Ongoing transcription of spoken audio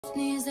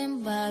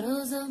Sneezing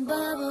bottles of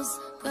bubbles,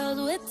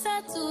 girls with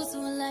tattoos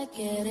who like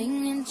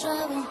getting in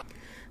trouble.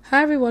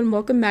 Hi everyone,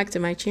 welcome back to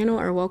my channel,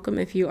 or welcome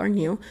if you are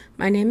new.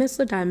 My name is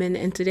LaDiamond,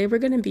 and today we're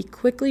going to be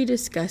quickly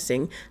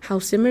discussing how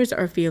simmers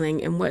are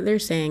feeling and what they're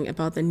saying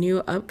about the new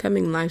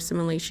upcoming life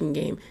simulation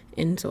game,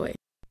 inZOi.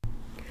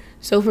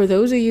 So for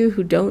those of you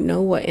who don't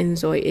know what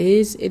inZOi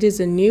is, it is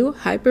a new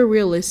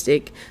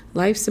hyper-realistic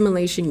life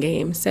simulation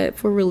game set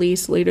for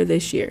release later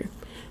this year.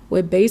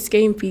 With base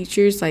game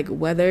features like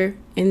weather,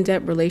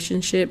 in-depth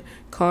relationship,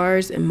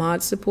 cars, and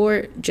mod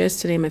support,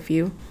 just to name a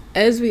few.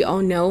 As we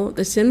all know,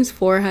 The Sims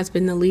 4 has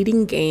been the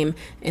leading game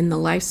in the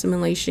life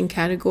simulation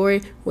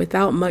category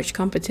without much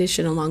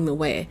competition along the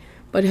way,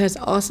 but it has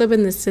also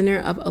been the center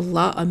of a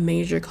lot of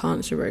major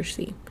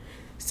controversy.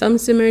 Some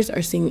simmers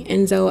are seeing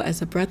inZOi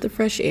as a breath of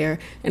fresh air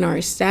and are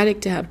ecstatic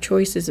to have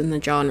choices in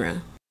the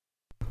genre.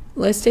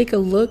 Let's take a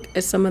look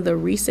at some of the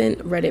recent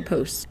Reddit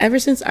posts. Ever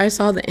since I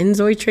saw the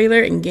inZOi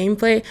trailer and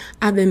gameplay,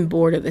 I've been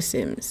bored of The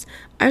Sims.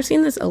 I've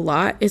seen this a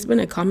lot. It's been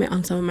a comment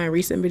on some of my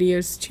recent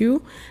videos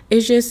too.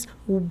 It's just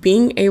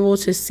being able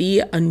to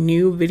see a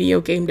new video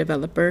game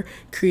developer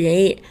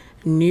create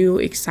new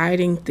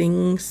exciting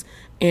things,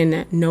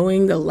 and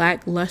knowing the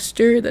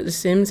lackluster that The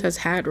Sims has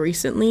had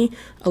recently,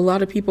 a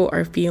lot of people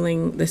are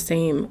feeling the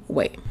same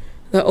way.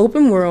 The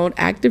open world,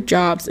 active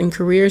jobs, and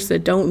careers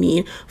that don't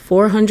need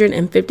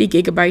 450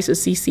 gigabytes of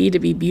CC to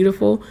be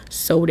beautiful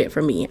sold it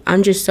for me.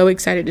 I'm just so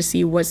excited to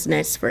see what's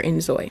next for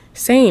inZOi.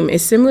 Same,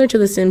 it's similar to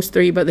The Sims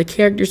 3, but the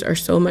characters are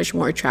so much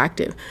more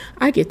attractive.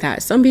 I get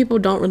that. Some people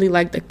don't really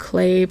like the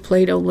clay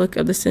Play-Doh look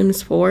of The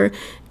Sims 4,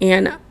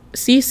 and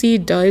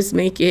CC does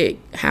make it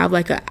have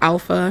like an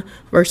alpha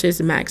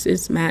versus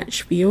max's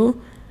match feel.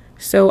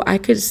 So I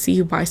could see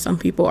why some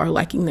people are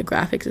liking the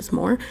graphics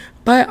more,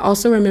 but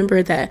also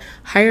remember that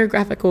higher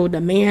graphical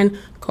demand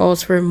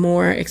calls for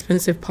more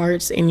expensive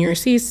parts in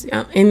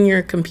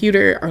your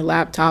computer or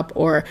laptop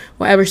or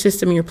whatever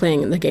system you're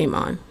playing the game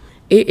on.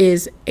 It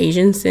is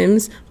Asian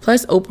Sims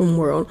plus open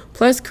world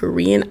plus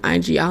Korean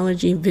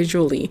ideology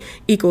visually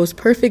equals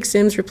perfect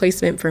Sims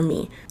replacement for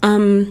me.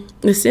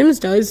 The Sims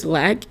does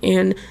lack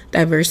in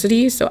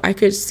diversity, so I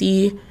could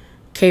see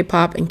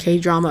K-pop and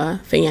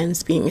K-drama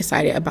fans being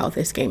excited about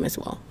this game as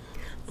well.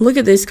 Look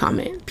at this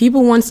comment.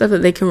 People want stuff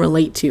that they can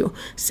relate to.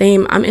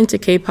 Same, I'm into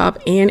K-pop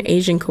and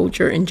Asian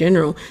culture in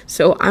general,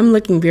 so I'm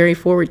looking very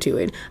forward to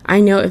it. I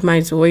know if my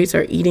Zoids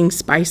are eating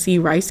spicy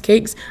rice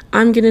cakes,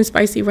 I'm getting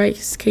spicy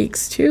rice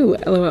cakes too,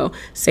 lol.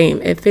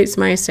 Same, it fits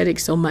my aesthetic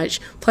so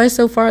much. Plus,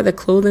 so far, the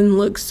clothing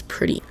looks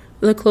pretty.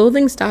 The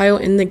clothing style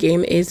in the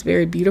game is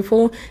very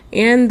beautiful,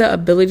 and the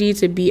ability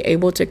to be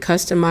able to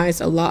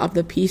customize a lot of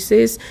the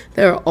pieces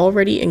that are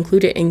already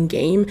included in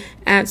game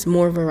adds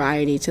more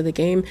variety to the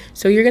game.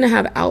 So you're going to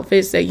have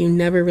outfits that you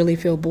never really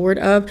feel bored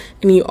of,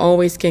 and you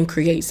always can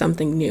create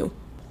something new.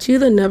 To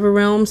the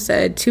Neverrealm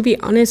said, to be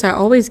honest, I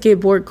always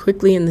get bored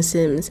quickly in The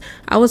Sims.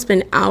 I will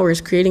spend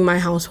hours creating my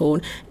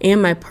household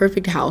and my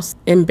perfect house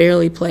and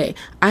barely play.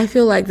 I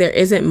feel like there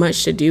isn't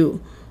much to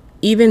do.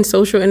 Even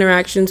social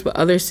interactions with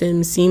other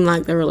Sims seem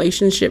like the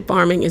relationship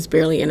farming is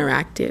barely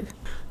interactive.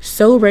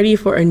 So ready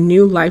for a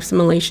new life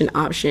simulation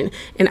option,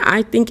 and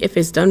I think if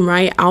it's done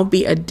right, I'll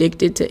be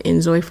addicted to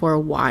inZOi for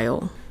a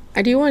while.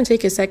 I do want to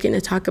take a second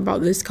to talk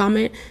about this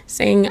comment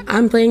saying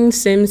I'm playing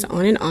Sims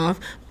on and off,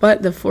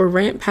 but the for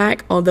rent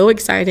pack, although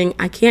exciting,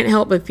 I can't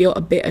help but feel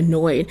a bit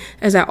annoyed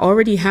as I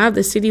already have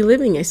the city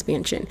living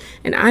expansion,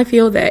 and I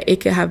feel that it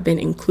could have been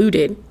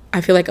included. I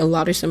feel like a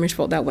lot of simmers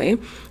felt that way.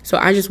 So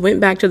I just went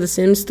back to The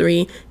Sims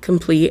 3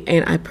 complete,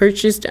 and I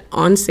purchased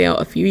on sale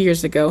a few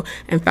years ago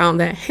and found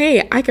that,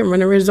 hey, I can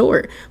run a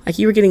resort. Like,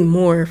 you were getting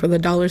more for the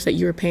dollars that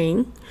you were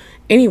paying.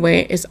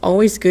 Anyway, it's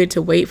always good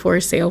to wait for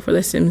a sale for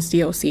The Sims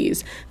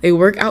DLCs. They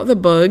work out the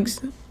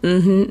bugs,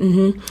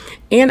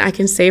 and I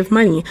can save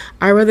money.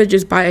 I'd rather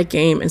just buy a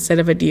game instead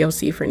of a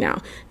DLC for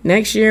now.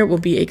 Next year will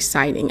be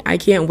exciting. I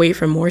can't wait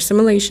for more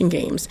simulation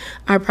games.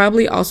 I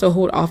probably also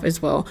hold off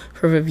as well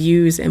for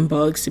reviews and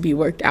bugs to be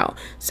worked out.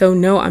 So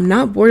no, I'm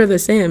not bored of The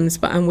Sims,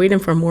 but I'm waiting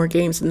for more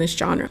games in this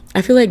genre.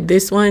 I feel like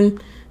this one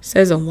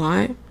says a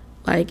lot.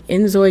 Like,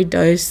 inZOi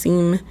does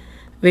seem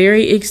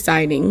very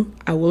exciting,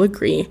 I will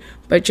agree,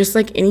 but just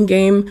like any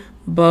game,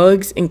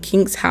 bugs and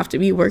kinks have to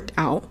be worked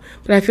out.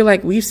 But I feel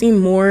like we've seen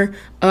more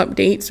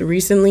updates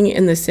recently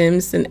in The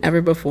Sims than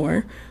ever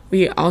before.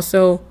 We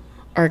also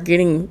are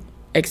getting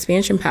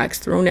expansion packs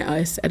thrown at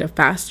us at a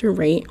faster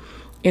rate,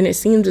 and it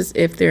seems as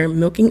if they're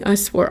milking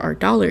us for our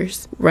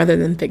dollars rather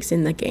than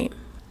fixing the game.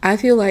 I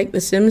feel like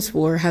The Sims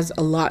 4 has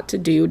a lot to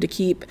do to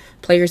keep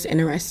players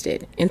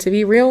interested. And to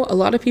be real, a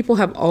lot of people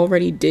have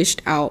already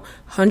dished out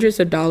hundreds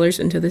of dollars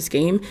into this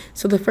game.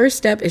 So the first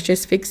step is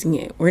just fixing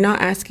it. We're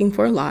not asking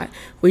for a lot.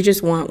 We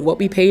just want what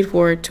we paid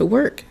for to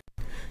work.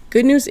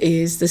 Good news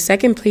is the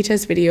second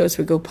playtest videos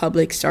will go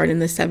public starting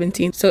the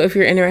 17th. So if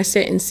you're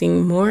interested in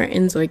seeing more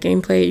inZOi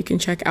gameplay, you can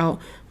check out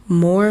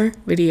more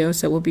videos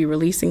that we'll be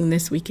releasing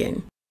this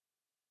weekend.